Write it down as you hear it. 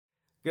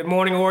Good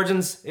morning,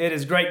 Origins. It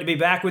is great to be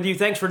back with you.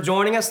 Thanks for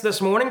joining us this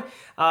morning.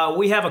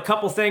 We have a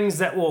couple things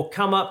that will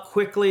come up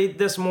quickly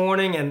this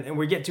morning, and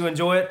we get to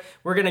enjoy it.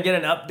 We're going to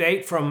get an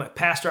update from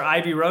Pastor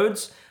Ivy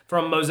Rhodes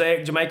from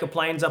Mosaic Jamaica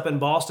Plains up in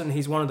Boston.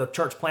 He's one of the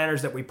church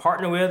planters that we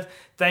partner with.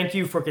 Thank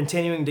you for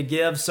continuing to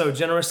give so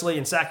generously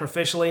and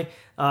sacrificially.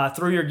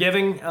 Through your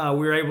giving,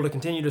 we're able to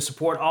continue to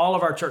support all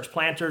of our church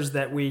planters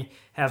that we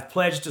have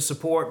pledged to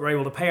support. We're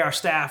able to pay our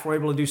staff. We're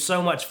able to do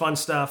so much fun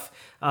stuff.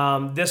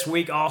 This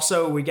week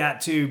also, we got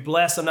to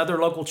bless another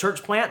local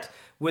church plant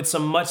with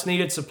some much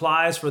needed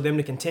supplies for them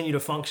to continue to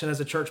function as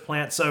a church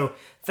plant. So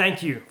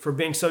thank you for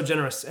being so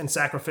generous and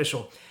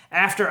sacrificial.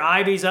 After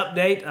Ivy's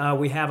update,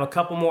 we have a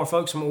couple more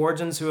folks from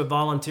Origins who have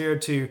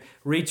volunteered to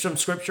read some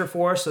scripture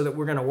for us so that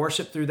we're going to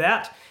worship through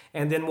that.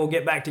 And then we'll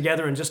get back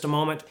together in just a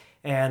moment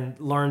and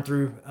learn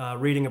through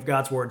reading of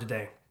God's Word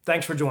today.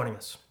 Thanks for joining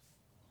us.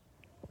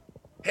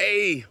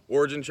 Hey,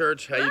 Origin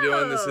Church, how you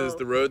doing? This is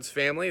the Rhodes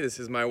family. This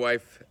is my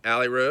wife,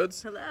 Allie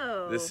Rhodes.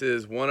 Hello. This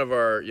is one of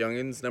our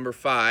youngins, number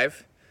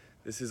 5.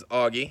 This is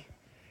Augie.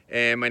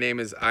 And my name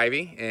is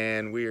Ivy,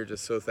 and we are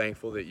just so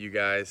thankful that you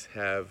guys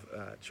have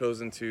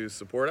chosen to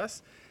support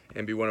us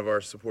and be one of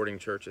our supporting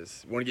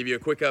churches. I want to give you a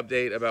quick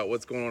update about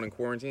what's going on in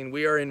quarantine.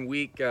 We are in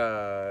week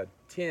 10,000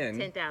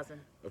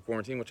 of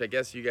quarantine, which I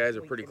guess you guys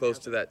are pretty close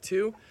to that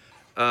too.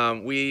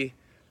 We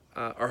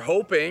are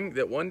hoping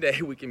that one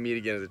day we can meet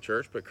again as a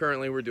church, but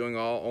currently we're doing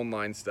all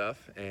online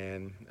stuff,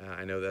 and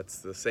I know that's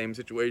the same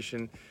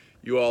situation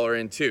you all are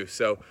in too.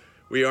 So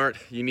we aren't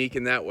unique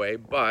in that way,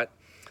 but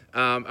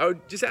I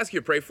would just ask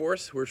you to pray for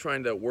us. We're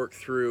trying to work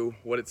through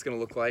what it's going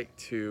to look like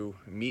to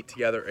meet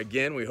together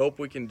again. We hope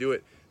we can do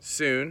it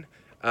soon,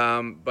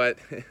 but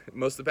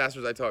most of the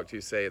pastors I talk to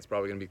say it's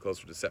probably going to be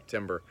closer to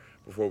September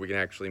before we can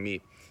actually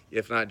meet,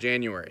 if not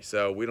January.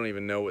 So we don't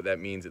even know what that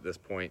means at this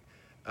point.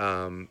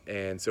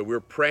 And so we're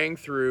praying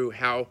through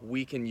how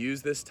we can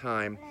use this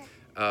time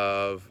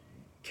of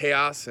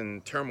chaos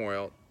and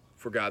turmoil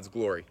for God's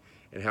glory,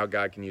 and how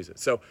God can use it.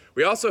 So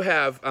we also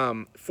have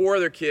 4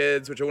 other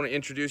kids, which I want to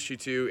introduce you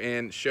to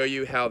and show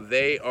you how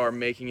they are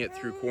making it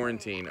through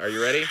quarantine. Are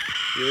you ready?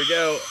 Here we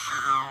go.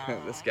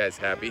 This guy's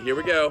happy. Here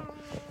we go.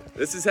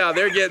 This is how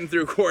they're getting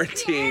through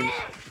quarantine.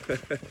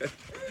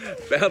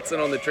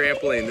 Bouncing on the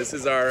trampoline. This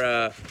is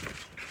our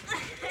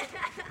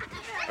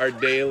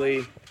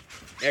daily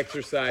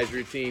exercise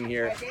routine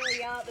here. Our daily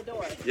yell out the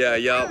door. Yeah,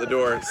 yell out the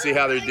door. See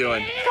how they're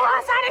doing. Go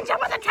outside and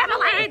jump on the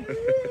trampoline.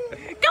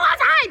 Go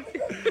outside.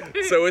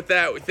 So with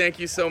that, we thank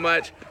you so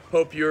much.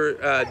 Hope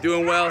you're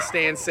doing well,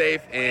 staying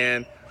safe,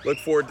 and look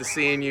forward to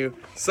seeing you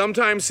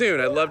sometime soon.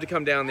 I'd love to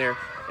come down there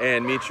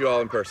and meet you all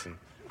in person.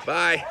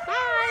 Bye.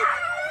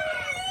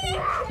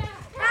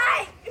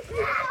 Bye.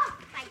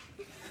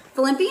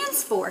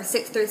 Philippians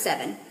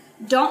 4:6-7.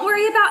 Don't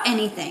worry about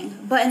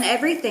anything, but in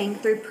everything,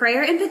 through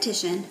prayer and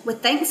petition,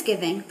 with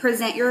thanksgiving,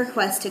 present your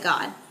requests to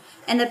God.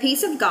 And the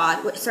peace of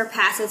God, which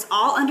surpasses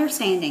all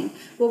understanding,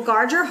 will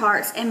guard your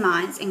hearts and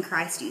minds in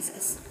Christ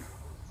Jesus.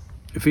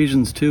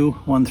 Ephesians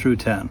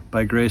 2:1-10,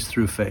 by grace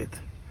through faith.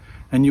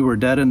 And you were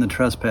dead in the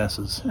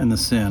trespasses and the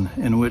sin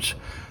in which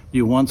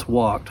you once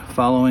walked,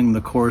 following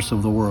the course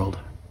of the world,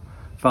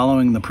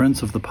 following the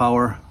prince of the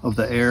power of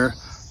the air,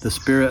 the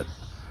spirit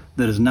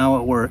that is now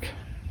at work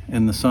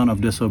in the son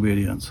of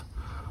disobedience,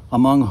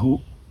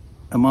 among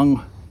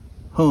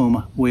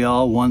whom we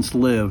all once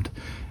lived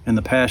in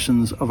the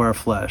passions of our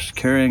flesh,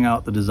 carrying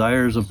out the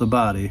desires of the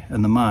body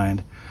and the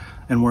mind,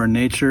 and were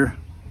nature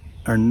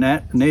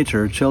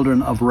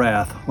children of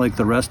wrath like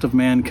the rest of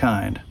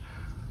mankind.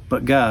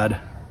 But God,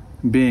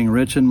 being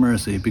rich in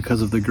mercy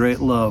because of the great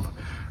love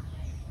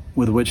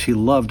with which he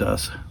loved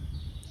us,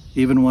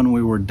 even when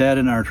we were dead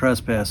in our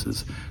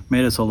trespasses,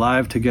 made us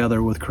alive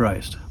together with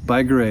Christ.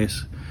 By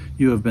grace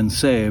you have been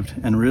saved,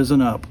 and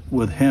risen up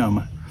with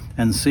him,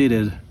 and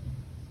seated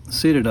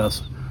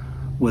us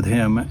with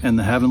him in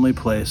the heavenly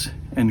place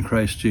in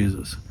Christ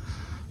Jesus,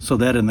 so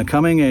that in the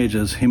coming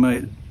ages he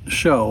might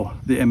show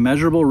the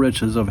immeasurable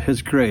riches of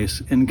his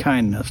grace in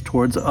kindness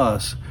towards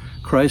us,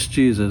 Christ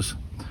Jesus.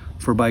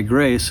 For by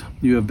grace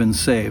you have been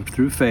saved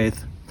through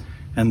faith,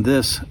 and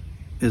this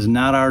is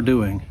not our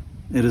doing.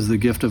 It is the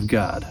gift of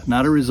God,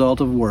 not a result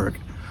of work,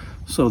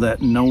 so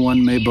that no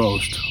one may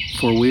boast.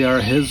 For we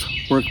are his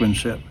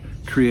workmanship,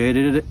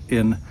 created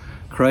in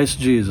Christ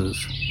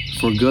Jesus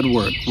for good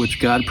work,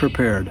 which God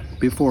prepared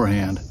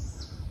beforehand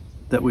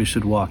that we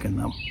should walk in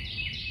them.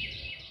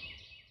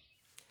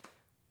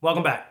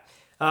 Welcome back.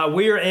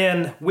 We are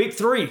in week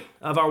 3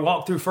 of our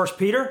walk through 1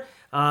 Peter,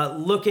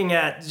 looking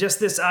at just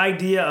this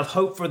idea of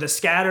hope for the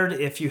scattered.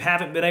 If you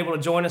haven't been able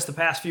to join us the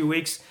past few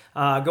weeks,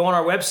 go on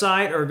our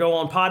website or go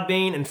on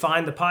Podbean and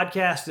find the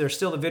podcast. There's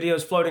still the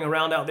videos floating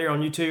around out there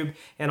on YouTube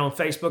and on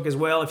Facebook as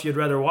well if you'd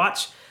rather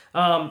watch.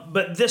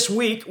 But this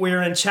week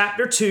we're in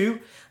chapter 2.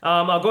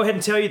 I'll go ahead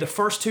and tell you the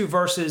first 2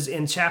 verses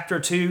in chapter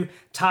 2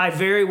 tie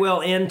very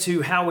well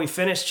into how we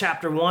finished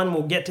chapter 1.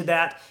 We'll get to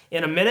that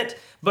in a minute.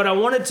 But I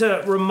wanted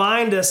to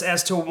remind us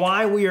as to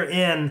why we are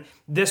in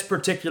this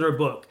particular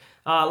book.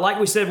 Like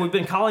we said, we've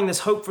been calling this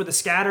Hope for the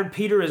Scattered.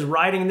 Peter is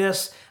writing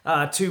this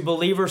to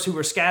believers who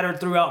were scattered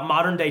throughout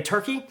modern-day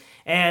Turkey.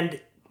 And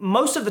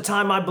most of the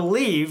time, I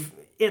believe,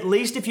 at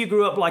least if you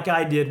grew up like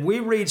I did, we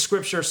read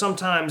Scripture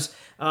sometimes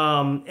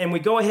and we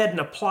go ahead and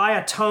apply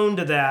a tone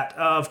to that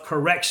of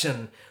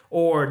correction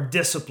or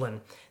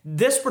discipline.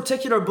 This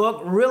particular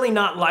book, really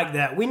not like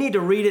that. We need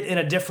to read it in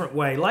a different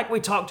way. Like we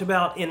talked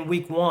about in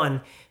week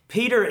 1,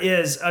 Peter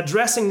is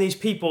addressing these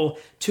people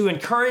to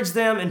encourage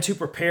them and to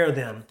prepare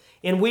them.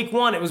 In week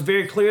 1, it was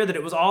very clear that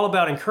it was all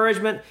about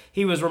encouragement.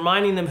 He was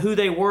reminding them who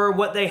they were,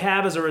 what they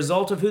have as a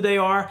result of who they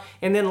are.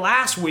 And then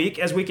last week,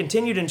 as we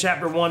continued in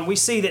chapter 1, we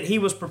see that he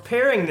was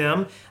preparing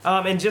them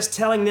and just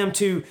telling them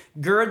to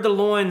gird the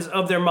loins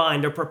of their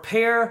mind or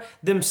prepare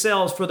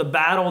themselves for the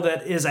battle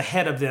that is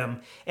ahead of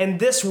them. And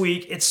this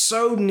week, it's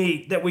so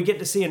neat that we get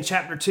to see in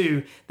chapter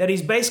 2 that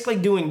he's basically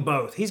doing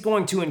both. He's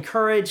going to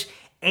encourage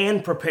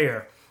and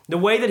prepare. The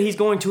way that he's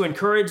going to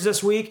encourage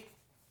this week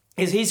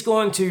is he's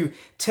going to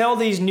tell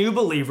these new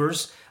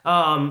believers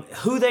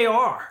who they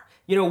are,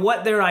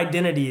 what their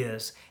identity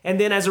is. And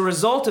then as a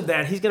result of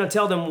that, he's going to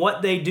tell them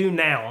what they do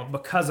now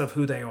because of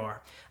who they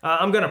are.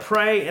 I'm going to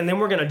pray, and then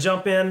we're going to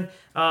jump in.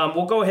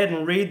 We'll go ahead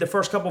and read the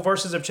first couple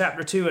verses of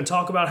chapter 2 and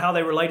talk about how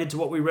they related to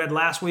what we read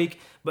last week,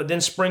 but then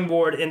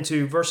springboard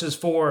into verses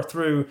 4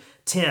 through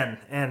 10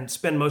 and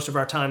spend most of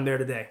our time there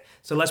today.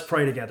 So let's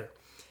pray together.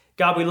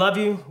 God, we love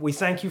you. We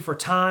thank you for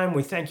time.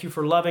 We thank you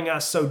for loving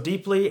us so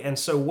deeply and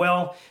so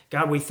well.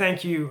 God, we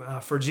thank you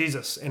for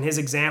Jesus and his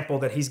example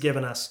that he's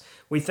given us.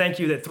 We thank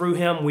you that through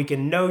him we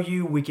can know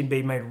you, we can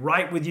be made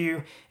right with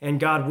you, and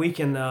God, we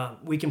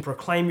can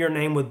proclaim your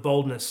name with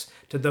boldness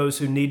to those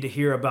who need to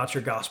hear about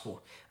your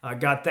gospel.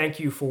 God, thank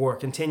you for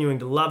continuing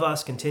to love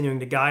us, continuing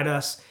to guide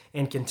us,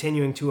 and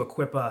continuing to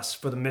equip us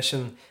for the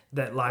mission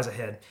that lies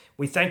ahead.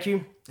 We thank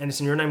you, and it's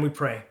in your name we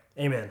pray.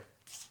 Amen.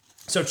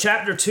 So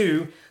chapter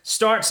 2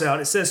 starts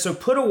out, it says, "So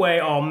put away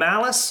all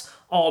malice,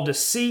 all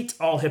deceit,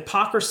 all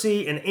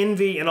hypocrisy and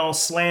envy and all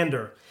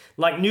slander.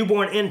 Like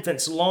newborn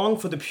infants, long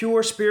for the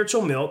pure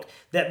spiritual milk,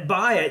 that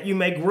by it you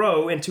may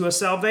grow into a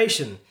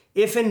salvation,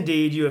 if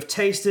indeed you have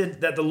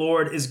tasted that the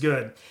Lord is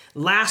good."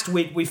 Last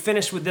week we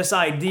finished with this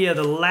idea,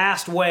 the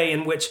last way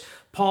in which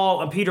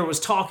Paul and Peter was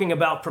talking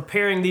about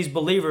preparing these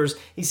believers.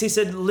 He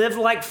said, live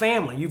like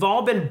family. You've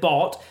all been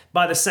bought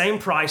by the same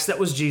price that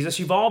was Jesus.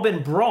 You've all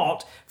been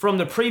brought from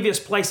the previous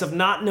place of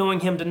not knowing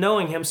him to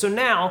knowing him. So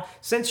now,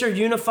 since you're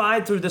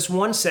unified through this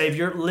one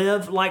Savior,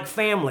 live like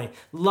family.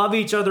 Love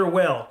each other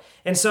well.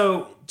 And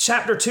so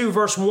chapter 2,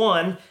 verse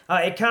 1,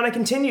 it kind of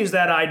continues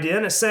that idea,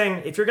 and it's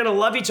saying, if you're going to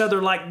love each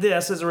other like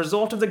this as a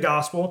result of the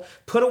gospel,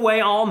 put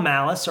away all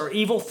malice or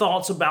evil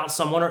thoughts about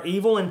someone or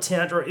evil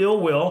intent or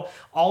ill will,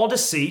 all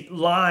deceit,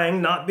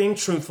 lying, not being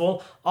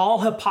truthful,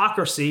 all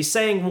hypocrisy,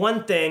 saying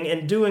one thing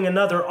and doing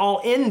another,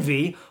 all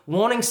envy,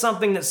 wanting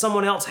something that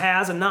someone else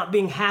has and not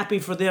being happy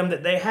for them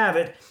that they have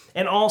it,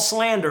 and all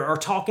slander or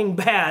talking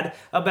bad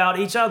about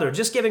each other,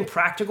 just giving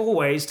practical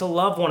ways to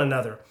love one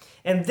another.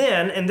 And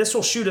then, and this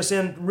will shoot us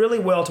in really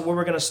well to where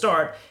we're going to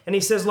start, and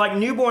he says, like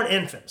newborn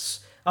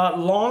infants,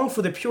 long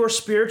for the pure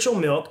spiritual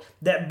milk,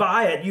 that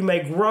by it you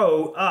may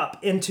grow up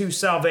into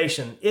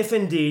salvation, if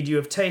indeed you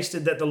have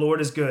tasted that the Lord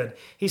is good.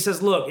 He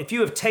says, look, if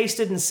you have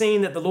tasted and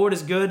seen that the Lord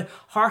is good,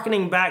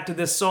 hearkening back to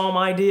this psalm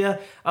idea,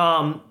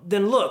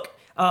 then look,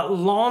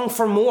 long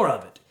for more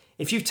of it.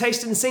 If you've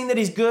tasted and seen that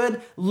he's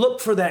good,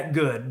 look for that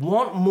good.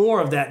 Want more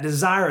of that,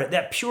 desire it,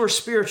 that pure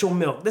spiritual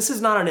milk. This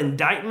is not an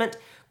indictment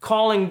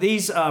calling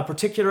these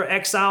particular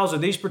exiles or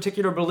these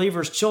particular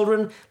believers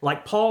children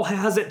like Paul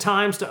has at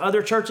times to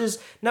other churches.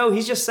 No,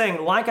 he's just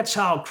saying like a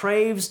child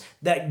craves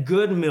that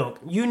good milk,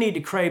 you need to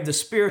crave the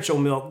spiritual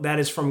milk that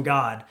is from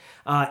God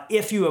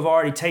if you have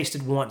already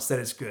tasted once that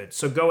it's good.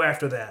 So go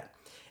after that.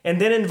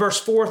 And then in verse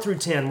 4 through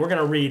 10, we're going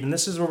to read, and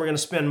this is where we're going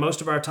to spend most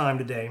of our time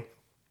today.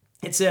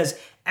 It says,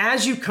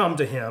 "As you come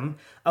to him,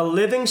 a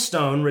living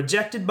stone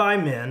rejected by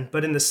men,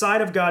 but in the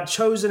sight of God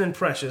chosen and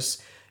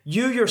precious,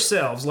 you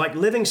yourselves, like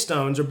living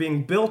stones, are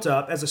being built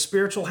up as a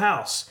spiritual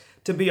house,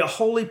 to be a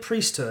holy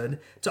priesthood,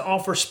 to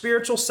offer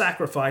spiritual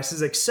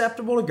sacrifices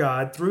acceptable to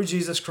God through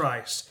Jesus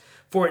Christ.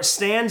 For it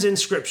stands in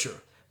Scripture,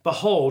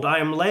 'Behold, I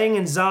am laying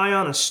in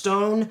Zion a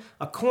stone,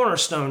 a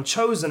cornerstone,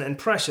 chosen and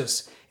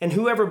precious, and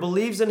whoever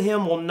believes in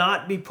him will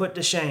not be put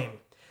to shame.'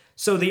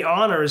 So the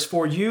honor is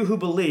for you who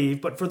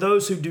believe, but for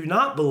those who do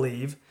not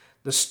believe,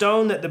 the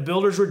stone that the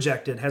builders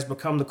rejected has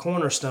become the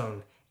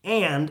cornerstone,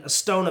 and a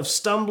stone of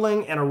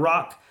stumbling and a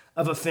rock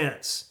of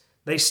offense.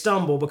 They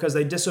stumble because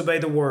they disobey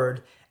the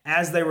word,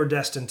 as they were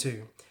destined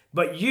to.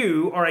 But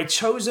you are a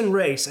chosen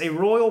race, a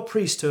royal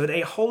priesthood,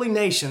 a holy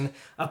nation,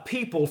 a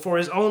people for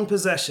his own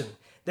possession,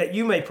 that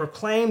you may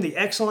proclaim the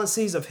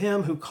excellencies of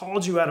him who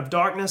called you out of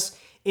darkness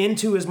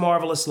into his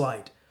marvelous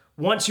light.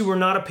 Once you were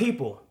not a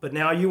people, but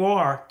now you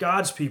are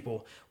God's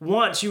people.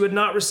 Once you had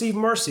not received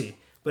mercy,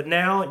 but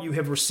now you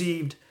have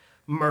received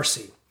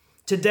mercy."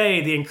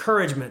 Today, the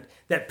encouragement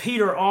that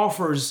Peter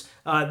offers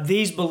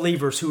these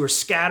believers who are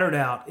scattered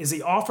out is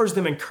he offers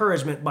them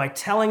encouragement by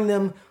telling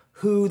them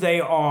who they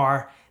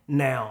are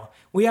now.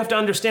 We have to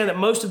understand that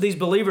most of these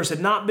believers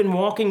had not been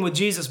walking with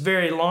Jesus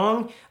very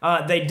long.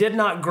 They did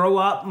not grow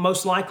up,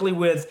 most likely,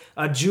 with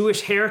a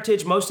Jewish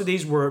heritage. Most of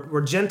these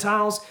were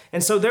Gentiles.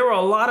 And so there were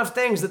a lot of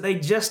things that they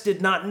just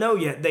did not know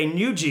yet. They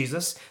knew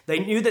Jesus. They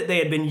knew that they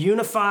had been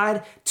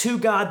unified to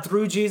God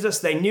through Jesus.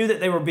 They knew that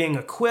they were being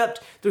equipped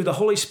through the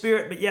Holy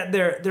Spirit, but yet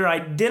their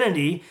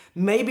identity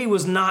maybe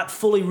was not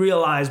fully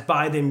realized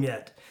by them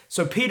yet.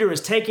 So Peter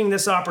is taking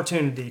this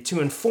opportunity to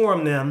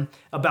inform them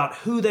about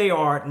who they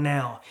are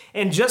now.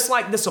 And just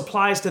like this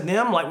applies to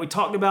them, like we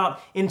talked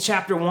about in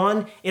chapter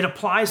 1, it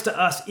applies to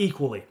us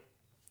equally.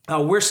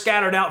 We're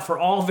scattered out for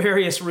all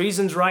various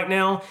reasons right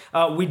now.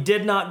 We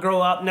did not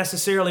grow up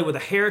necessarily with a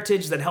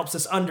heritage that helps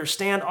us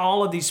understand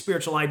all of these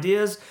spiritual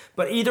ideas.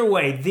 But either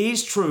way,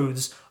 these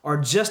truths are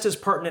just as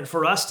pertinent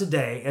for us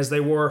today as they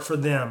were for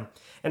them.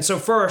 And so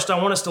first,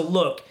 I want us to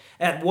look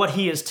at what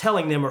he is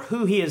telling them, or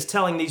who he is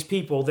telling these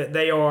people that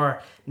they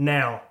are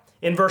now.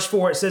 In verse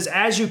 4, it says,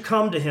 "As you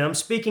come to him,"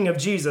 speaking of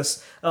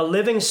Jesus, "a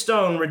living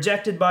stone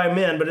rejected by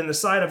men, but in the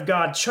sight of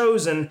God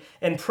chosen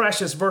and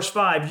precious." Verse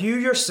 5, "You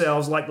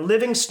yourselves, like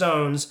living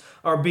stones,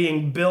 are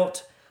being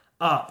built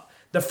up."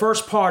 The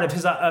first part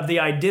of the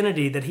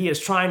identity that he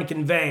is trying to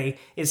convey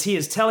is he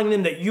is telling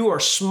them that you are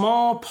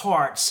small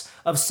parts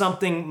of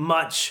something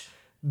much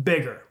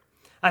bigger.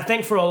 I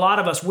think for a lot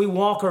of us, we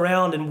walk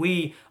around and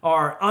we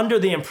are under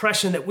the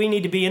impression that we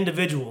need to be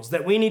individuals,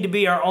 that we need to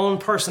be our own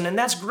person. And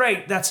that's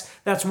great. That's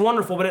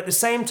wonderful. But at the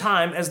same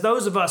time, as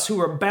those of us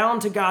who are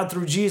bound to God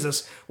through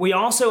Jesus, we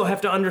also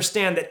have to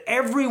understand that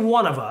every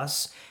one of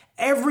us,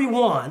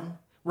 everyone,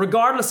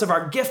 regardless of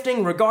our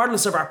gifting,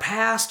 regardless of our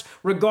past,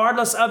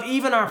 regardless of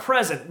even our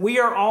present, we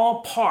are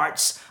all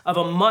parts of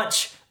a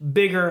much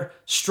bigger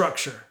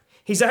structure.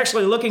 He's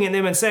actually looking at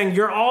them and saying,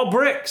 you're all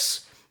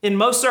bricks. In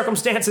most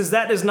circumstances,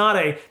 that's not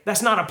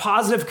a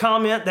positive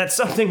comment. That's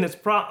something that's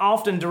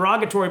often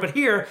derogatory. But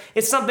here,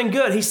 it's something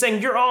good. He's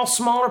saying you're all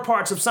smaller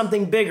parts of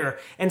something bigger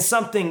and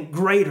something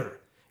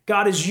greater.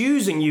 God is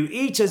using you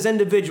each as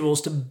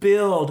individuals to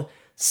build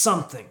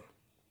something.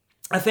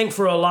 I think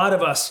for a lot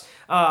of us,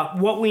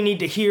 what we need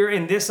to hear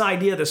in this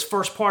idea, this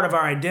first part of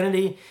our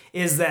identity,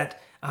 is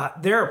that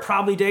there are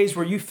probably days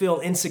where you feel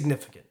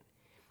insignificant.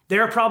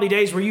 There are probably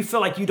days where you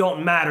feel like you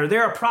don't matter.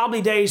 There are probably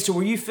days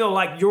where you feel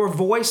like your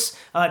voice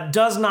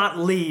does not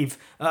leave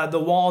the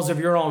walls of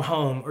your own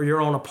home or your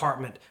own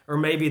apartment or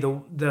maybe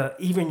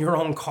even your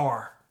own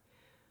car.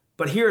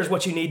 But here's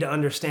what you need to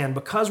understand.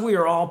 Because we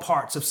are all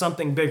parts of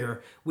something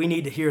bigger, we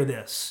need to hear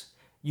this.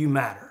 You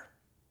matter.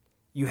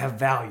 You have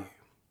value.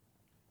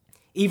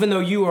 Even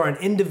though you are an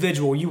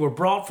individual, you were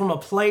brought from a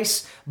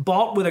place,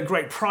 bought with a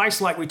great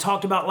price like we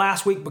talked about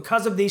last week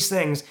because of these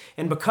things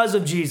and because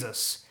of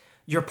Jesus.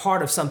 You're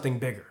part of something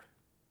bigger.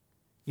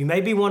 You may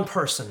be one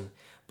person,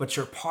 but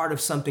you're part of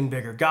something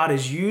bigger. God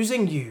is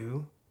using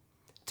you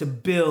to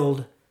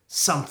build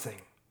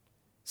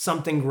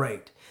something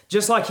great.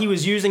 Just like he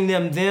was using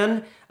them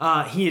then,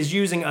 he is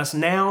using us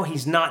now.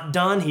 He's not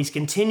done. He's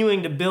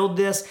continuing to build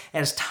this.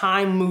 As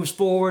time moves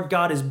forward,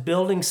 God is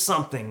building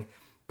something,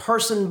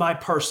 person by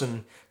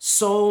person,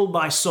 soul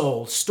by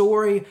soul,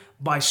 story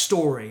by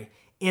story,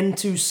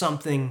 into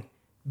something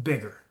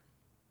bigger.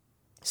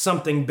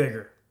 Something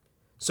bigger.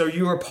 So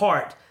you are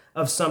part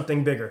of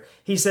something bigger.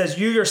 He says,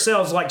 you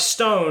yourselves like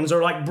stones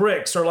or like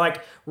bricks or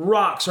like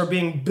rocks are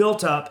being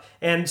built up.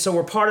 And so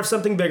we're part of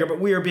something bigger, but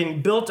we are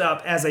being built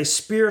up as a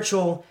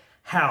spiritual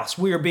house.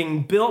 We are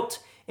being built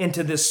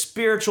into this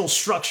spiritual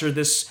structure,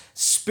 this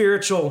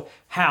spiritual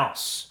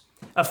house.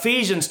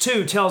 Ephesians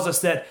 2 tells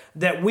us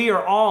that we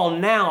are all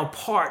now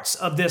parts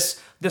of this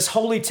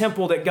holy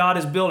temple that God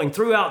is building.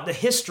 Throughout the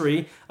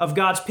history of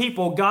God's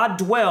people, God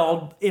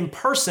dwelled in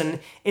person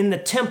in the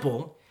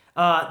temple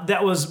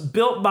that was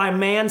built by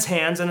man's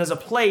hands and as a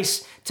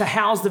place to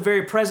house the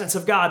very presence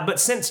of God. But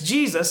since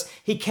Jesus,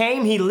 he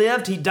came, he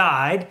lived, he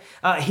died,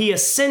 he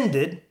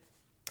ascended.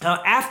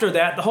 After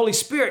that, the Holy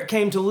Spirit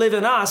came to live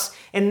in us.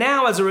 And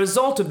now as a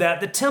result of that,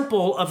 the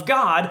temple of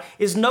God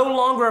is no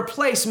longer a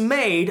place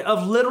made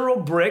of literal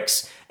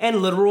bricks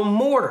and literal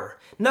mortar.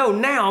 No,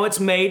 now it's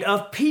made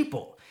of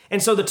people.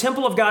 And so the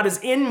temple of God is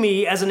in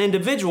me as an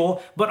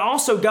individual, but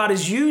also God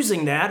is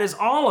using that as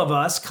all of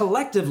us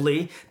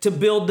collectively to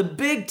build the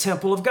big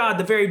temple of God,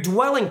 the very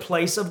dwelling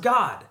place of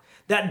God.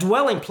 That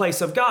dwelling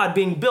place of God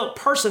being built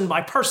person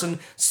by person,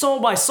 soul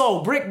by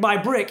soul, brick by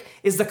brick,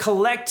 is the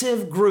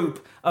collective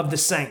group of the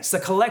saints, the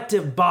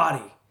collective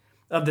body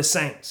of the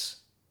saints.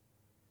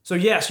 So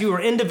yes, you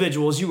are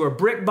individuals, you are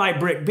brick by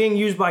brick being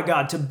used by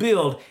God to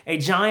build a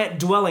giant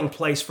dwelling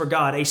place for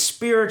God, a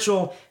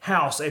spiritual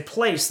house, a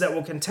place that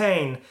will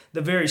contain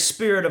the very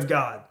Spirit of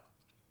God.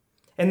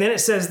 And then it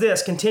says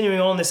this, continuing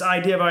on this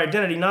idea of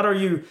identity, not are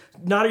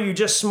you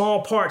just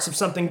small parts of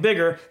something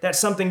bigger, that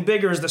something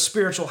bigger is the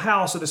spiritual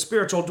house or the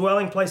spiritual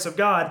dwelling place of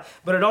God,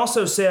 but it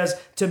also says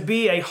to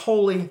be a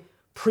holy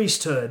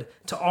priesthood,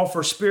 to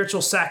offer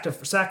spiritual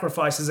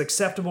sacrifices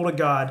acceptable to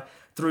God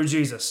through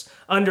Jesus.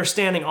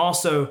 Understanding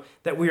also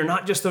that we are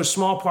not just those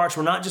small parts,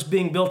 we're not just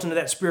being built into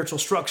that spiritual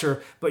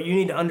structure, but you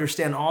need to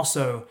understand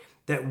also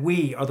that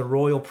we are the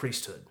royal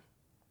priesthood.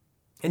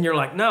 And you're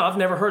like, no, I've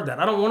never heard that.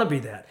 I don't want to be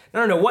that.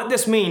 No. What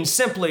this means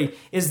simply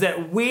is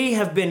that we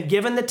have been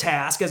given the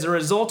task as a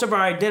result of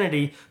our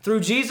identity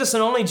through Jesus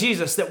and only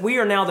Jesus, that we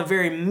are now the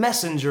very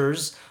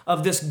messengers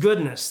of this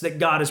goodness that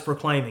God is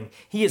proclaiming.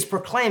 He is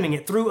proclaiming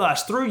it through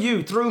us, through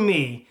you, through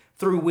me,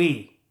 through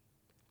we.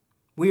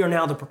 We are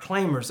now the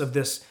proclaimers of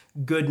this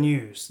good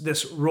news,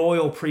 this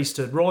royal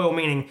priesthood. Royal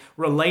meaning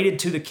related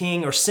to the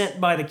king or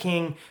sent by the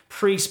king.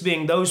 Priests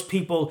being those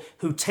people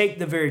who take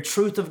the very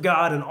truth of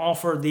God and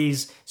offer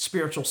these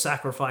spiritual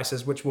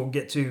sacrifices, which we'll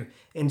get to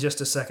in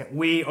just a second.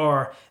 We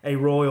are a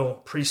royal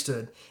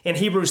priesthood. In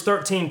Hebrews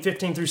 13,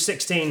 15 through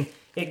 16,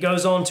 it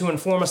goes on to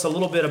inform us a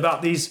little bit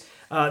about these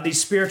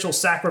spiritual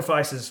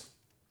sacrifices.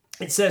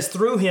 It says,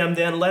 through him,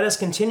 then, let us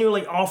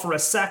continually offer a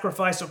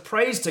sacrifice of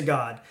praise to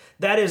God.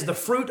 That is the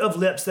fruit of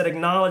lips that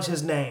acknowledge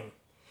his name.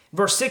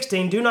 Verse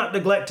 16, do not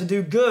neglect to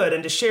do good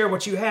and to share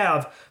what you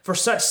have, for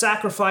such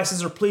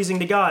sacrifices are pleasing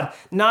to God.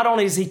 Not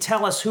only does he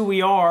tell us who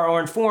we are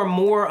or inform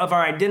more of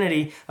our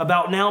identity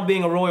about now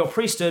being a royal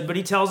priesthood, but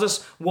he tells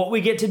us what we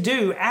get to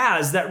do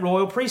as that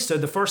royal priesthood.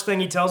 The first thing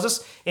he tells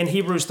us in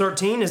Hebrews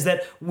 13 is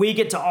that we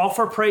get to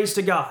offer praise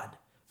to God.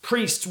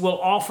 Priests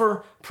will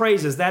offer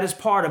praises. That is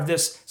part of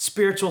this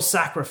spiritual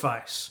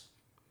sacrifice.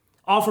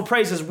 Offer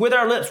praises with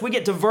our lips. We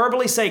get to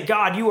verbally say,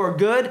 God, you are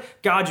good.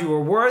 God, you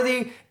are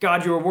worthy.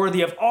 God, you are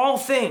worthy of all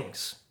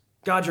things.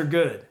 God, you're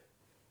good.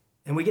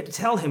 And we get to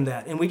tell him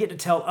that, and we get to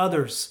tell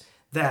others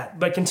that.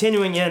 But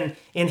continuing in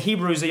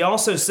Hebrews, he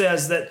also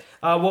says that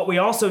what we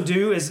also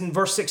do is in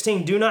verse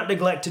 16, do not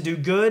neglect to do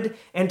good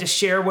and to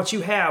share what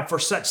you have, for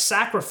such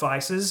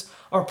sacrifices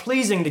are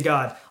pleasing to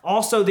God.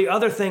 Also, the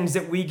other things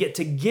that we get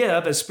to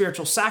give as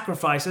spiritual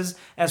sacrifices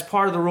as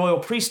part of the royal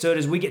priesthood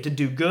is we get to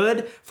do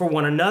good for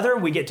one another.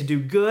 We get to do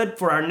good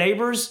for our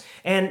neighbors.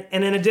 And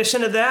in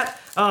addition to that,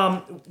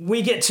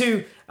 we get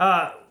to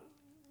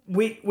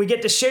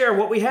share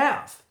what we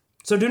have.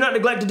 So do not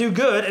neglect to do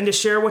good and to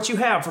share what you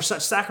have, for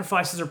such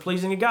sacrifices are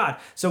pleasing to God.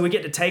 So we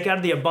get to take out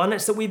of the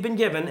abundance that we've been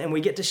given and we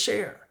get to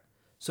share.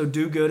 So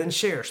do good and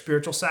share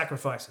spiritual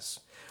sacrifices.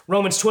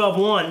 Romans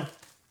 12:1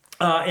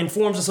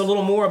 informs us a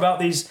little more about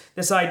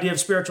this idea of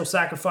spiritual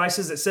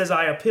sacrifices. It says,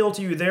 I appeal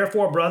to you,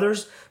 therefore,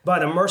 brothers, by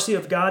the mercy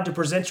of God, to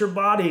present your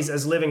bodies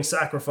as living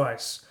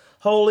sacrifice,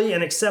 holy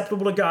and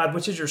acceptable to God,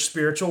 which is your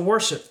spiritual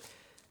worship.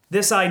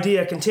 This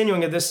idea,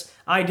 continuing of this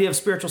idea of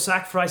spiritual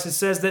sacrifices,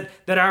 says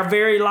that our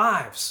very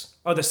lives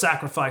are the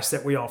sacrifice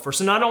that we offer.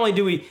 So not only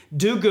do we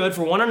do good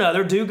for one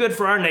another, do good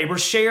for our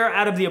neighbors, share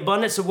out of the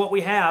abundance of what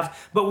we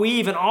have, but we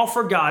even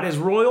offer God as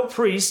royal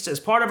priests, as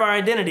part of our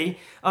identity,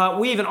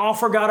 we even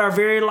offer God our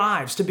very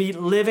lives to be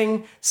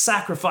living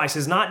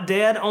sacrifices, not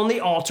dead on the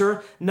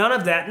altar, none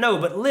of that, no,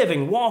 but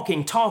living,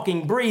 walking,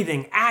 talking,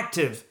 breathing,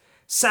 active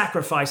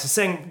sacrifices,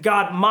 saying,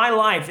 God, my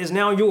life is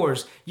now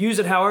yours. Use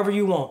it however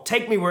you want.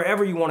 Take me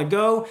wherever you want to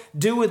go.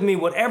 Do with me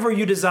whatever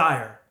you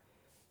desire.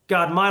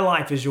 God, my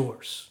life is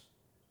yours.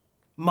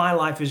 My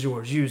life is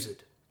yours. Use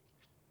it.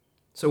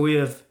 So we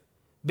have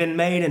been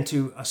made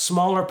into a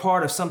smaller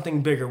part of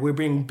something bigger. We're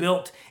being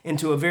built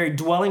into a very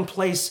dwelling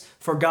place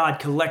for God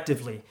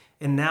collectively.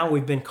 And now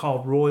we've been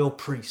called royal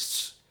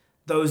priests.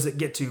 Those that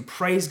get to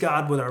praise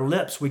God with our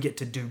lips. We get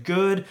to do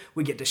good.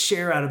 We get to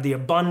share out of the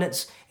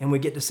abundance. And we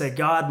get to say,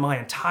 God, my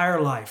entire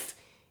life,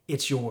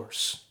 it's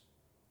yours.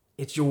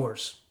 It's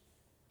yours.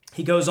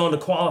 He goes on to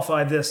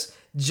qualify this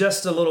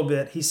just a little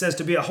bit. He says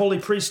to be a holy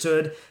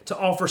priesthood, to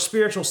offer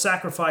spiritual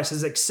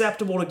sacrifices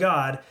acceptable to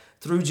God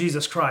through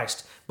Jesus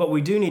Christ. But we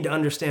do need to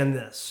understand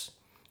this,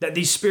 that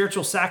these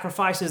spiritual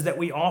sacrifices that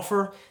we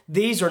offer,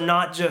 these are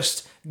not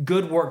just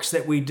good works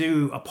that we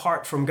do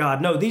apart from God.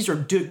 No, these are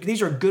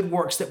good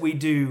works that we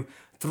do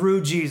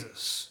through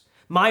Jesus.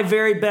 My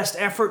very best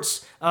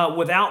efforts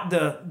without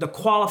the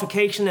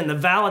qualification and the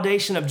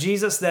validation of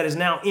Jesus that is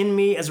now in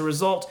me as a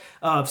result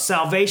of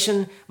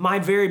salvation, my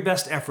very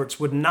best efforts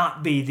would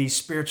not be these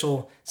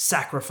spiritual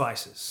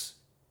sacrifices.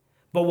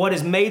 But what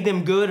has made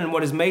them good and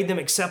what has made them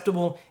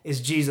acceptable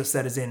is Jesus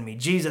that is in me,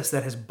 Jesus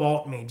that has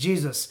bought me,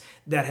 Jesus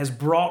that has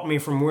brought me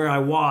from where I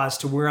was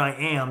to where I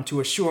am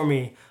to assure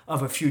me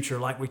of a future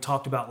like we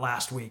talked about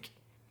last week.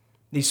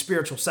 These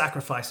spiritual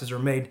sacrifices are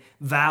made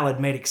valid,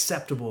 made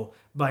acceptable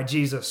by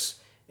Jesus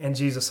and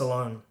Jesus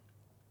alone.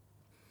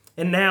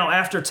 And now,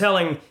 after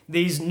telling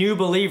these new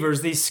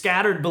believers, these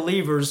scattered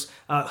believers,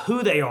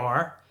 who they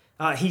are,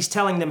 he's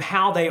telling them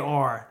how they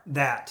are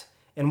that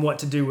and what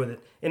to do with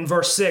it. In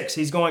verse 6,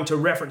 he's going to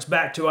reference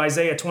back to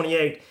Isaiah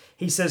 28.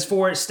 He says,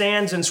 for it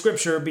stands in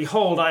Scripture,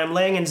 behold, I am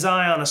laying in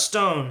Zion a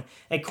stone,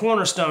 a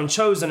cornerstone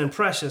chosen and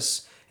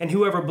precious, and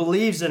whoever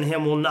believes in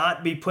him will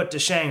not be put to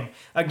shame.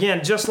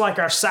 Again, just like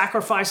our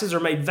sacrifices are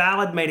made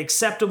valid, made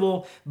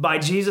acceptable by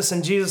Jesus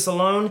and Jesus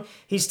alone,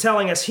 he's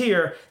telling us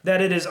here that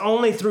it is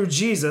only through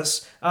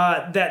Jesus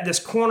that this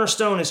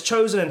cornerstone is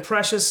chosen and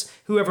precious.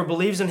 Whoever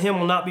believes in him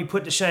will not be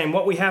put to shame.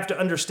 What we have to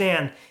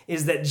understand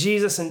is that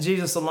Jesus and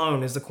Jesus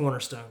alone is the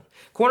cornerstone.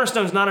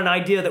 Cornerstone is not an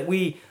idea that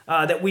we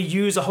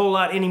use a whole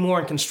lot anymore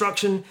in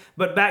construction,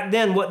 but back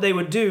then what they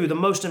would do, the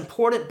most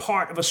important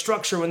part of a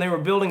structure when they were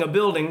building a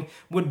building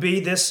would be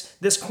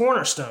this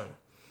cornerstone.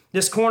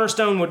 This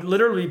cornerstone would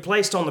literally be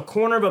placed on the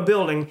corner of a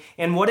building,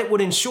 and what it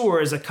would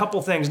ensure is a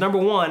couple things. Number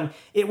one,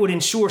 it would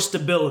ensure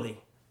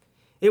stability.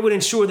 It would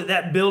ensure that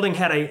that building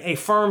had a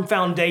firm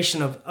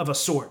foundation of a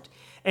sort.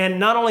 And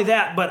not only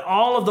that, but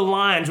all of the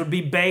lines would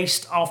be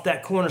based off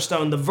that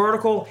cornerstone, the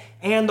vertical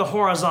and the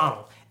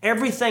horizontal.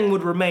 Everything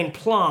would remain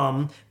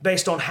plumb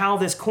based on how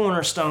this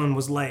cornerstone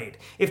was laid.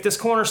 If this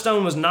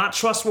cornerstone was not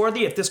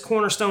trustworthy, if this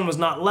cornerstone was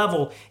not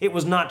level, it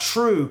was not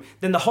true,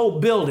 then the whole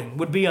building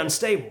would be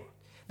unstable.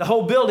 The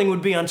whole building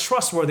would be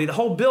untrustworthy. The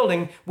whole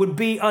building would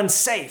be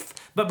unsafe.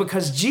 But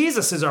because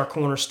Jesus is our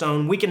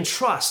cornerstone, we can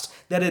trust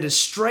that it is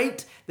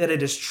straight, that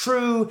it is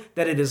true,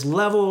 that it is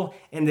level,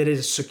 and that it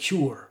is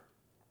secure.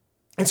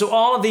 And so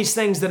all of these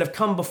things that have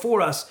come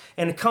before us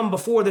and come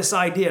before this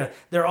idea,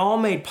 they're all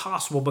made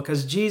possible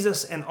because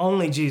Jesus and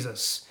only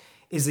Jesus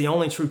is the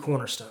only true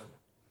cornerstone.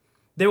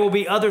 There will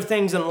be other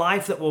things in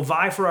life that will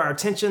vie for our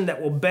attention,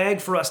 that will beg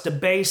for us to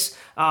base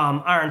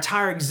our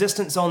entire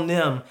existence on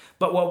them.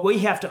 But what we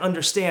have to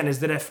understand is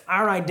that if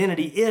our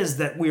identity is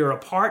that we are a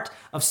part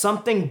of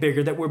something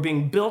bigger, that we're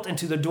being built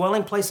into the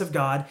dwelling place of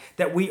God,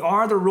 that we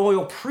are the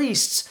royal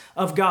priests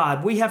of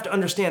God, we have to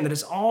understand that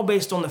it's all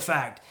based on the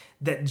fact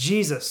that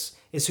Jesus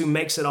is who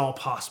makes it all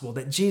possible,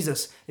 that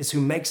Jesus is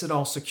who makes it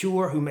all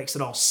secure, who makes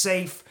it all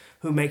safe,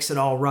 who makes it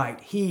all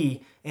right.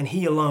 He and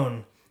He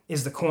alone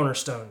is the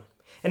cornerstone.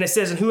 And it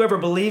says, and whoever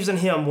believes in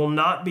Him will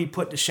not be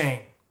put to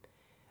shame.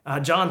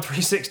 John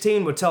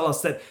 3:16 would tell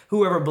us that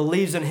whoever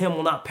believes in Him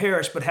will not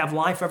perish, but have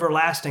life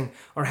everlasting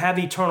or have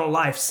eternal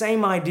life.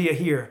 Same idea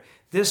here.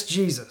 This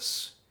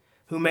Jesus,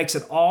 who makes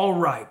it all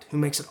right, who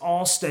makes it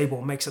all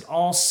stable, makes it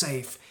all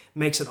safe,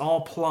 makes it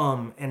all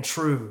plumb and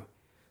true,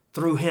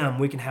 through Him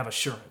we can have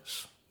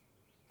assurance.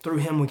 Through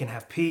Him we can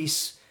have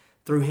peace.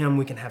 Through Him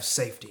we can have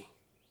safety.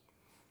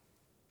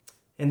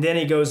 And then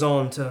he goes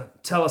on to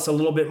tell us a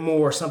little bit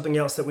more, something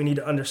else that we need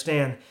to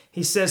understand.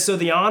 He says, so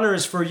the honor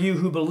is for you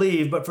who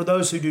believe, but for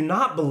those who do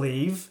not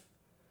believe,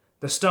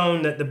 the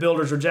stone that the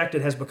builders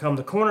rejected has become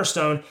the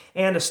cornerstone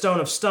and a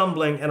stone of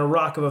stumbling and a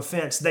rock of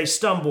offense. They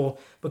stumble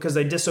because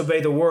they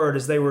disobey the word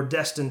as they were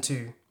destined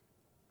to.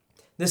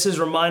 This is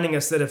reminding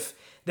us that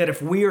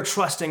if we are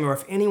trusting, or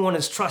if anyone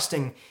is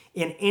trusting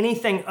in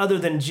anything other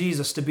than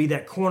Jesus to be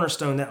that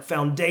cornerstone, that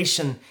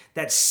foundation,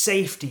 that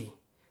safety,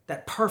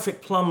 that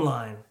perfect plumb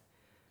line,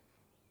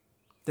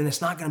 then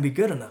it's not going to be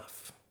good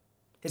enough.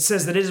 It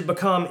says that it has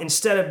become,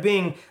 instead of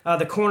being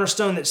the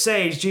cornerstone that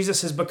saves,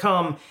 Jesus has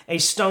become a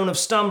stone of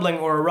stumbling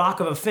or a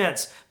rock of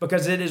offense,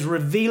 because it is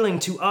revealing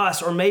to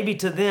us, or maybe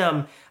to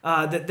them,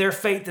 that their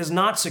faith is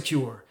not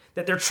secure,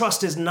 that their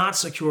trust is not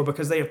secure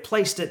because they have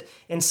placed it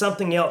in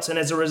something else. And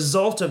as a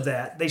result of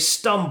that, they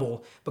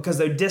stumble because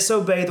they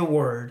disobey the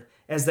word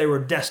as they were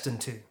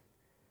destined to.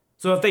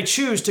 So if they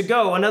choose to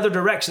go another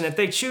direction, if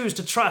they choose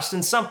to trust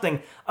in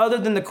something other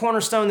than the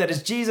cornerstone that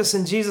is Jesus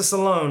and Jesus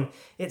alone,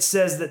 it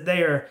says that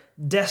they are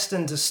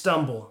destined to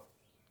stumble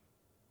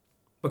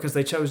because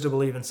they chose to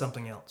believe in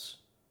something else.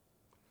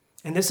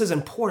 And this is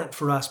important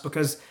for us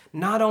because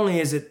not only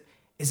is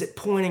it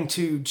pointing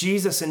to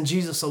Jesus and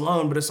Jesus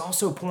alone, but it's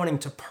also pointing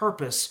to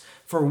purpose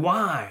for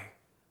why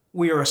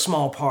we are a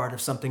small part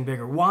of something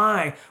bigger,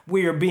 why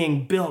we are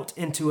being built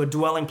into a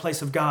dwelling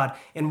place of God,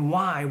 and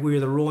why we are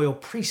the royal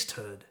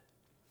priesthood.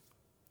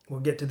 We'll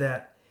get to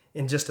that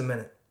in just a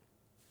minute.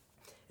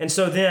 And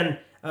so then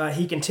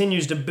he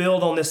continues to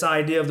build on this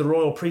idea of the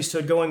royal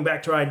priesthood, going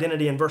back to our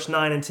identity in verse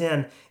 9 and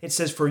 10. It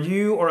says, for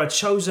you are a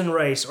chosen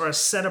race, or a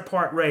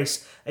set-apart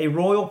race, a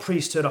royal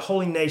priesthood, a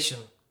holy nation,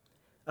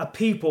 a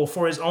people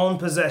for His own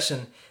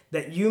possession,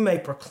 that you may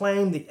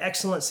proclaim the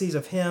excellencies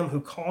of Him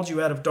who called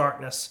you out of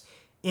darkness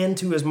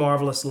into His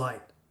marvelous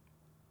light.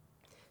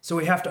 So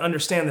we have to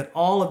understand that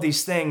all of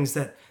these things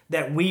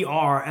that we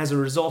are as a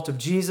result of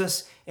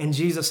Jesus and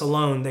Jesus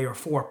alone, they are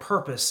for a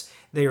purpose,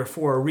 they are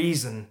for a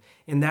reason,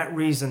 and that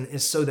reason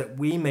is so that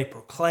we may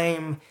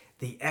proclaim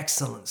the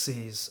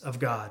excellencies of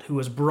God, who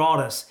has brought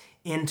us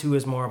into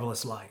His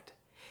marvelous light.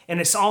 And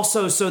it's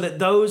also so that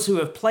those who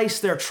have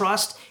placed their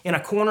trust in a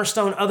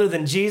cornerstone other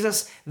than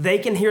Jesus, they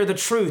can hear the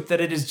truth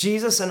that it is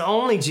Jesus and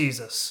only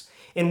Jesus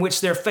in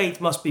which their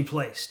faith must be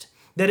placed.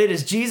 That it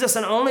is Jesus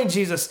and only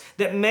Jesus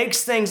that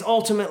makes things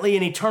ultimately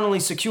and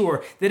eternally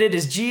secure. That it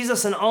is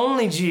Jesus and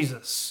only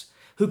Jesus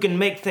who can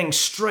make things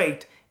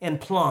straight and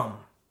plumb.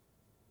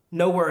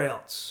 Nowhere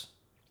else.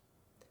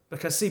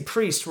 Because see,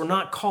 priests were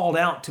not called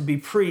out to be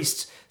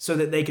priests so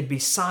that they could be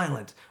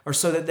silent or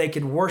so that they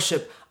could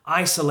worship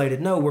isolated.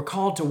 No, we're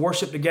called to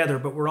worship together,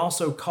 but we're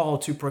also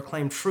called to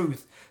proclaim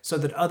truth so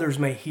that others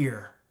may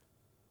hear.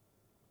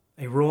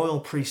 A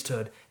royal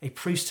priesthood, a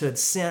priesthood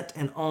sent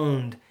and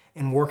owned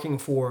and working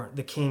for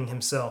the King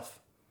Himself.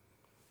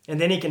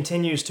 And then he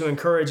continues to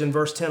encourage in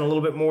verse 10 a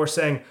little bit more,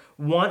 saying,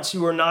 once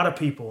you were not a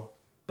people,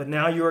 but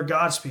now you are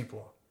God's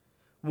people.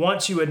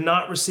 Once you had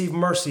not received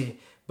mercy,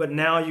 but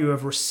now you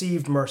have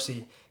received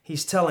mercy.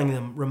 He's telling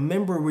them,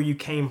 remember where you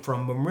came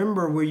from.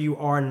 Remember where you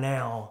are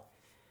now.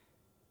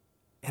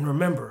 And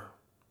remember,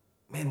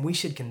 man, we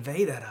should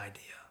convey that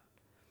idea.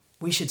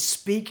 We should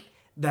speak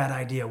that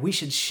idea. We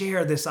should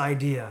share this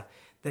idea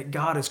that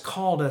God has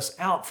called us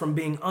out from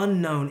being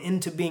unknown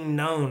into being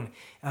known.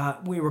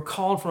 We were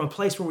called from a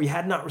place where we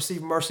had not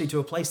received mercy to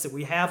a place that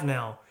we have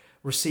now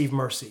received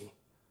mercy.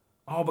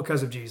 All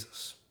because of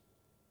Jesus.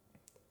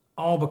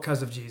 All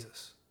because of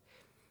Jesus.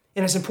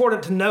 And it's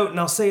important to note, and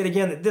I'll say it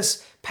again, that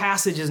this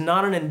passage is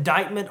not an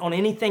indictment on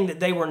anything that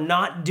they were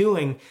not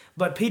doing,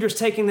 but Peter's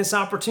taking this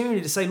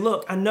opportunity to say,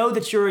 look, I know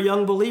that you're a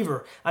young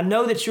believer. I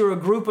know that you're a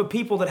group of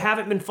people that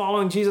haven't been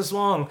following Jesus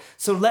long.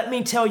 So let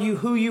me tell you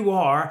who you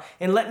are,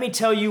 and let me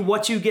tell you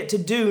what you get to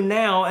do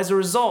now as a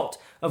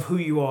result of who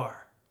you are.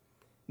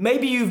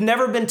 Maybe you've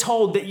never been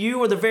told that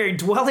you are the very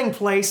dwelling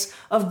place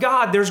of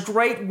God. There's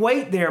great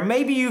weight there.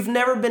 Maybe you've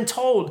never been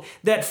told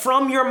that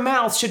from your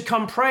mouth should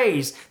come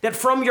praise, that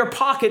from your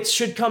pockets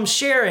should come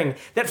sharing,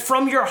 that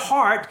from your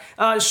heart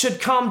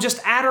should come just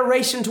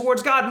adoration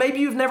towards God. Maybe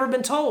you've never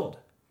been told.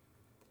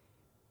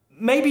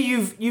 Maybe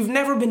you've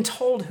never been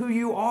told who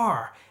you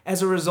are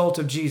as a result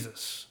of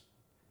Jesus.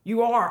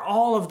 You are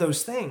all of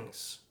those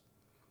things.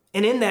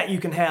 And in that you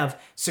can have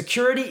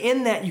security,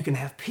 in that you can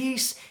have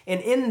peace,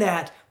 and in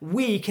that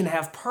we can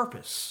have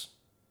purpose.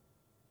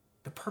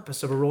 The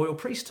purpose of a royal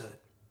priesthood.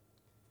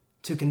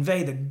 To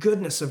convey the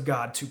goodness of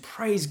God, to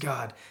praise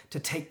God, to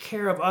take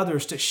care of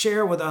others, to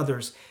share with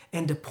others,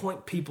 and to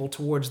point people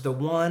towards the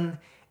one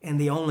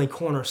and the only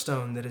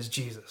cornerstone that is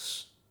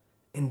Jesus,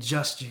 and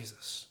just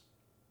Jesus.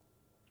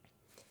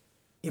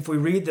 If we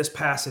read this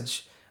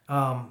passage,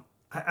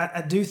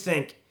 I do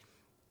think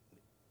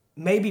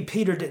maybe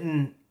Peter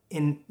didn't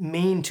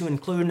mean to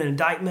include an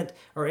indictment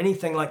or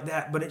anything like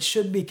that, but it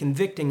should be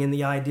convicting in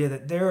the idea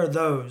that there are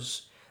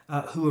those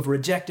who have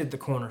rejected the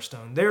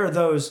cornerstone. There are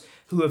those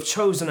who have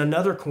chosen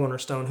another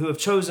cornerstone, who have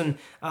chosen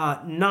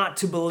not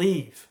to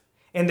believe,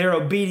 and their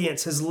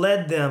obedience has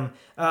led them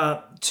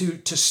to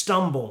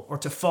stumble or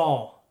to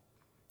fall,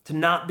 to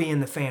not be in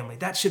the family.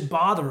 That should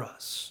bother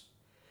us.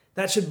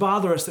 That should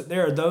bother us that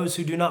there are those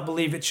who do not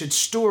believe. It should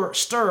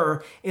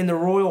stir in the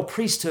royal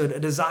priesthood a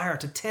desire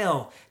to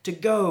tell, to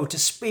go, to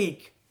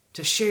speak,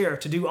 to share,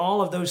 to do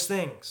all of those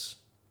things.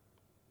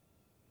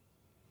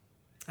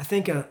 I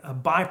think a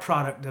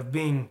byproduct of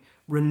being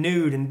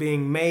renewed and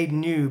being made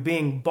new,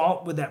 being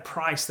bought with that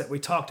price that we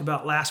talked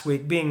about last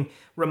week, being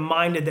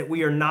reminded that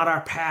we are not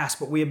our past,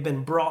 but we have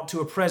been brought to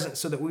a present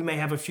so that we may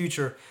have a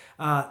future.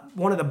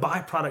 One of the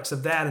byproducts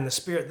of that and the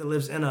spirit that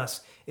lives in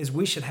us is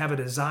we should have a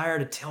desire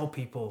to tell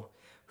people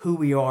who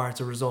we are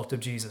as a result of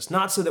Jesus.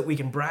 Not so that we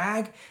can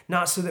brag,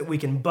 not so that we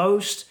can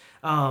boast,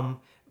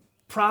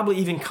 probably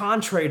even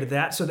contrary to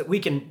that, so that we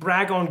can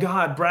brag on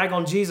God, brag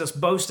on Jesus,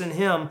 boast in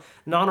Him,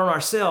 not on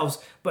ourselves,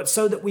 but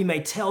so that we may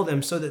tell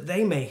them, so that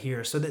they may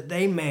hear, so that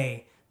they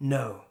may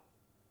know.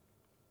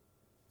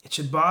 It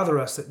should bother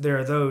us that there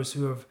are those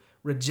who have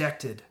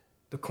rejected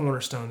the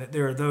cornerstone, that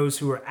there are those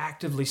who are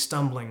actively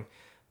stumbling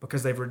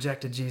because they've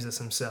rejected Jesus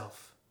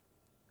Himself.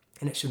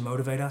 And it should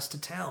motivate us to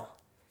tell,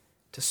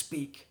 to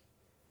speak,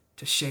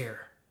 to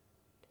share.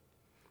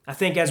 I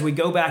think as we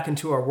go back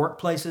into our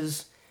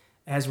workplaces,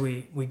 as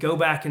we go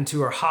back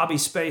into our hobby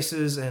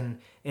spaces and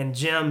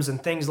gyms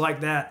and things like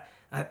that,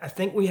 I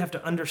think we have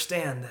to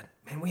understand that,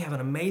 man, we have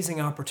an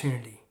amazing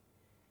opportunity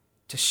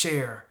to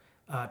share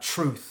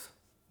truth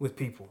with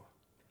people.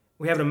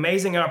 We have an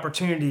amazing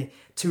opportunity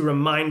to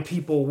remind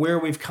people where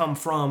we've come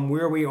from,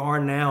 where we are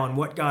now, and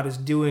what God is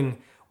doing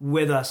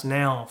with us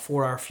now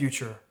for our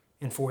future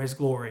and for His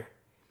glory.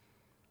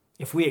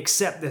 If we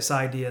accept this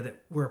idea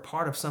that we're a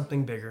part of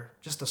something bigger,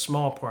 just a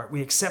small part,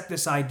 we accept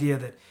this idea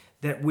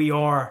that we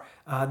are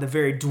the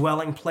very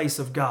dwelling place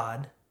of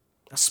God,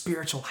 a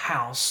spiritual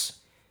house,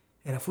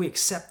 and if we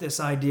accept this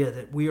idea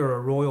that we are a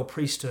royal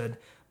priesthood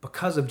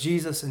because of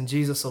Jesus and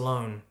Jesus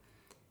alone,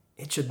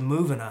 it should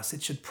move in us,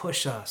 it should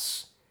push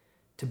us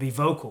to be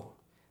vocal,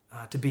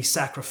 to be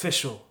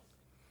sacrificial,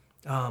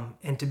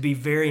 and to be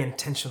very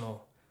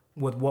intentional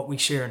with what we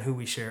share and who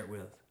we share it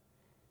with.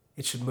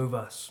 It should move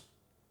us.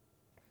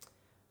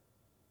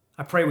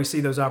 I pray we see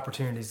those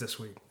opportunities this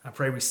week. I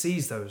pray we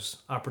seize those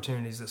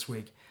opportunities this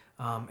week.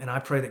 And I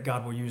pray that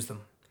God will use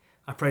them.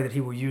 I pray that He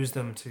will use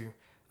them to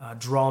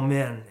draw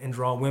men and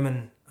draw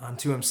women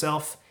unto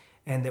Himself,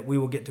 and that we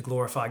will get to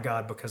glorify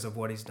God because of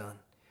what He's done.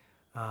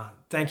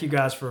 Thank you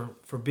guys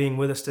for being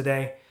with us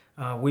today.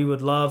 We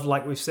would love,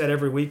 like we've said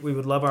every week, we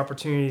would love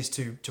opportunities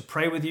to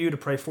pray with you, to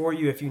pray for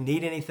you. If you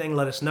need anything,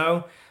 let us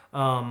know.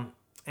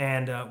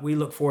 And we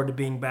look forward to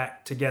being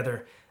back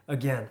together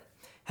again.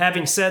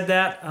 Having said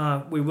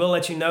that, we will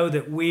let you know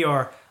that we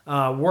are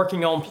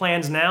working on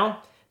plans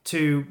now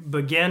to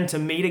begin to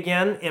meet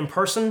again in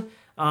person.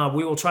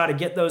 We will try to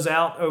get those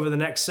out over the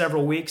next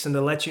several weeks and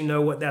to let you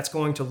know what that's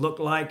going to look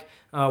like,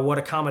 what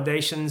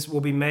accommodations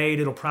will be made.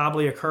 It'll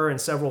probably occur in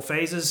several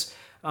phases.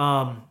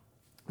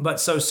 But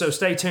so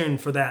stay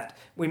tuned for that.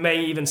 We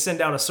may even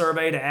send out a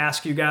survey to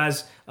ask you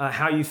guys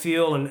how you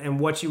feel and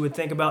what you would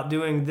think about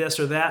doing this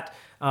or that.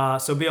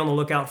 So be on the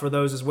lookout for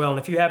those as well. And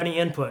if you have any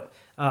input,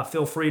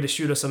 feel free to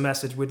shoot us a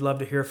message. We'd love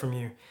to hear from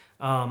you.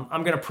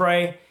 I'm going to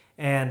pray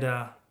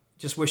and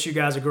just wish you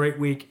guys a great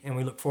week, and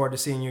we look forward to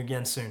seeing you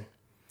again soon.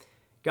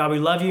 God, we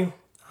love you.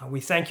 We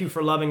thank you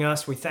for loving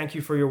us. We thank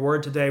you for your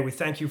word today. We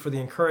thank you for the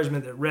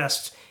encouragement that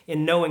rests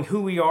in knowing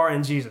who we are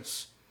in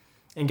Jesus.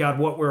 And God,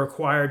 what we're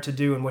required to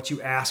do and what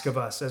you ask of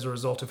us as a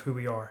result of who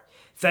we are.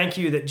 Thank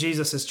you that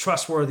Jesus is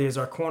trustworthy as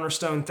our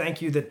cornerstone.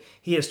 Thank you that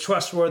he is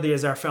trustworthy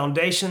as our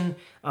foundation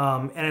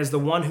and as the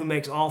one who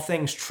makes all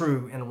things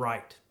true and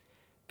right.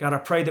 God, I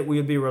pray that we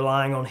would be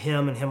relying on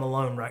him and him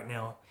alone right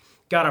now.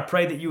 God, I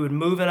pray that you would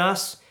move in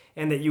us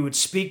and that you would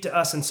speak to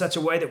us in such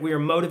a way that we are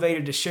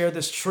motivated to share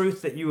this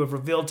truth that you have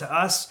revealed to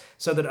us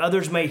so that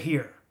others may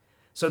hear.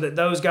 So that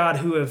those, God,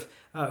 who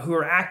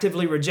are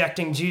actively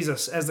rejecting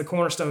Jesus as the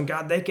cornerstone,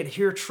 God, they could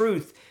hear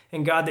truth,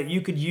 and God, that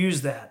you could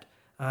use that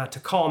to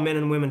call men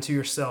and women to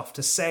yourself,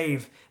 to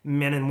save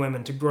men and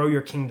women, to grow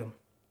your kingdom.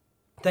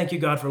 Thank you,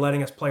 God, for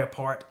letting us play a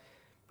part.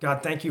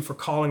 God, thank you for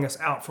calling us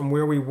out from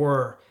where we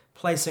were,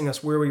 placing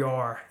us where we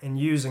are, and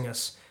using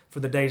us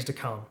for the days to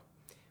come.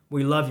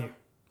 We love you,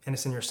 and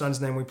it's in your Son's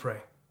name we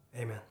pray.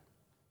 Amen.